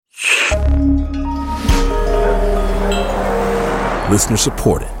Listener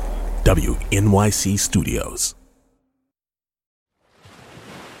supported. WNYC Studios.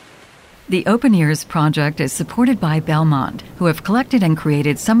 The Open Ears Project is supported by Belmont, who have collected and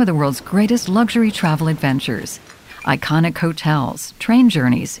created some of the world's greatest luxury travel adventures. Iconic hotels, train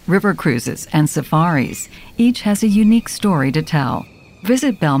journeys, river cruises, and safaris. Each has a unique story to tell.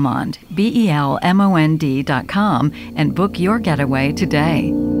 Visit Belmont, BELMOND.com, and book your getaway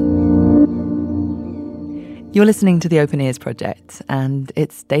today. You're listening to the Open Ears Project, and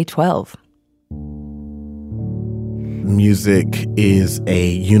it's day 12. Music is a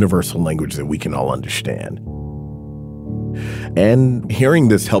universal language that we can all understand. And hearing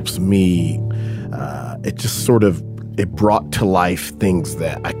this helps me, it brought to life things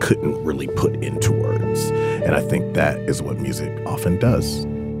that I couldn't really put into words. And I think that is what music often does.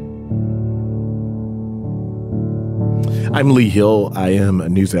 I'm Lee Hill. I am a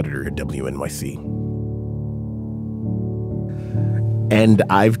news editor at WNYC. And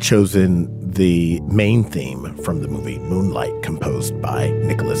I've chosen the main theme from the movie Moonlight, composed by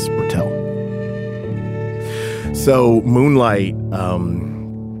Nicholas Britell. So Moonlight,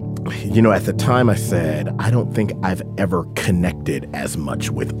 at the time I said, I don't think I've ever connected as much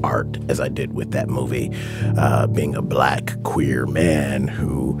with art as I did with that movie. Being a Black queer man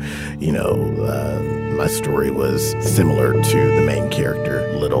who, my story was similar to the main character,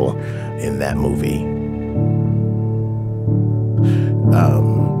 Little, in that movie.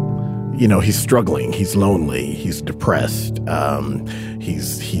 He's struggling, he's lonely, he's depressed,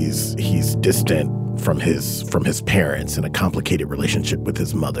 he's distant from his parents in a complicated relationship with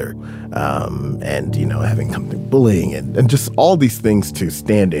his mother, and having come through bullying and just all these things to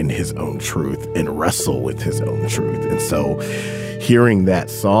stand in his own truth and wrestle with his own truth. And so hearing that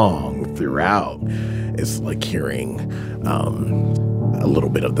song throughout is like hearing a little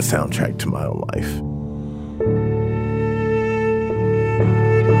bit of the soundtrack to my own life.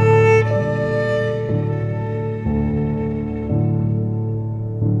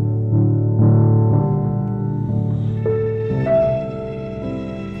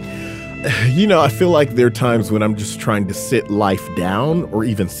 I feel like there are times when I'm just trying to sit life down or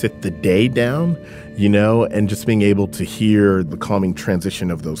even sit the day down, and just being able to hear the calming transition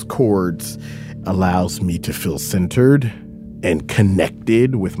of those chords allows me to feel centered and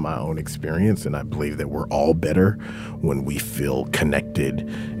connected with my own experience. And I believe that we're all better when we feel connected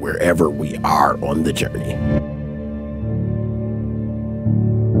wherever we are on the journey.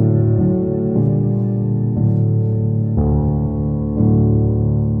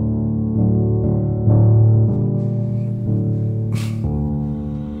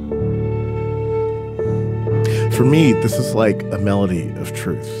 For me, this is like a melody of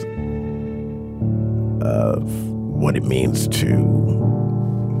truth, of what it means to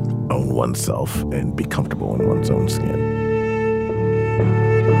own oneself and be comfortable in one's own skin.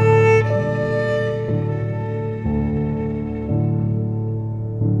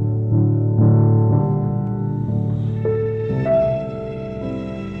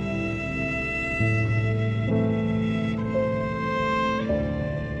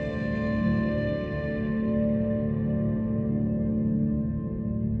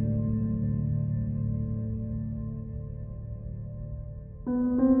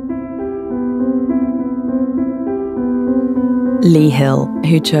 Lee Hill,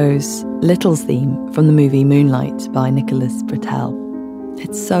 who chose Little's theme from the movie Moonlight by Nicholas Britell.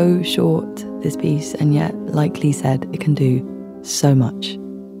 It's so short, this piece, and yet, like Lee said, it can do so much.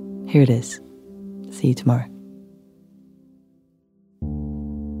 Here it is. See you tomorrow.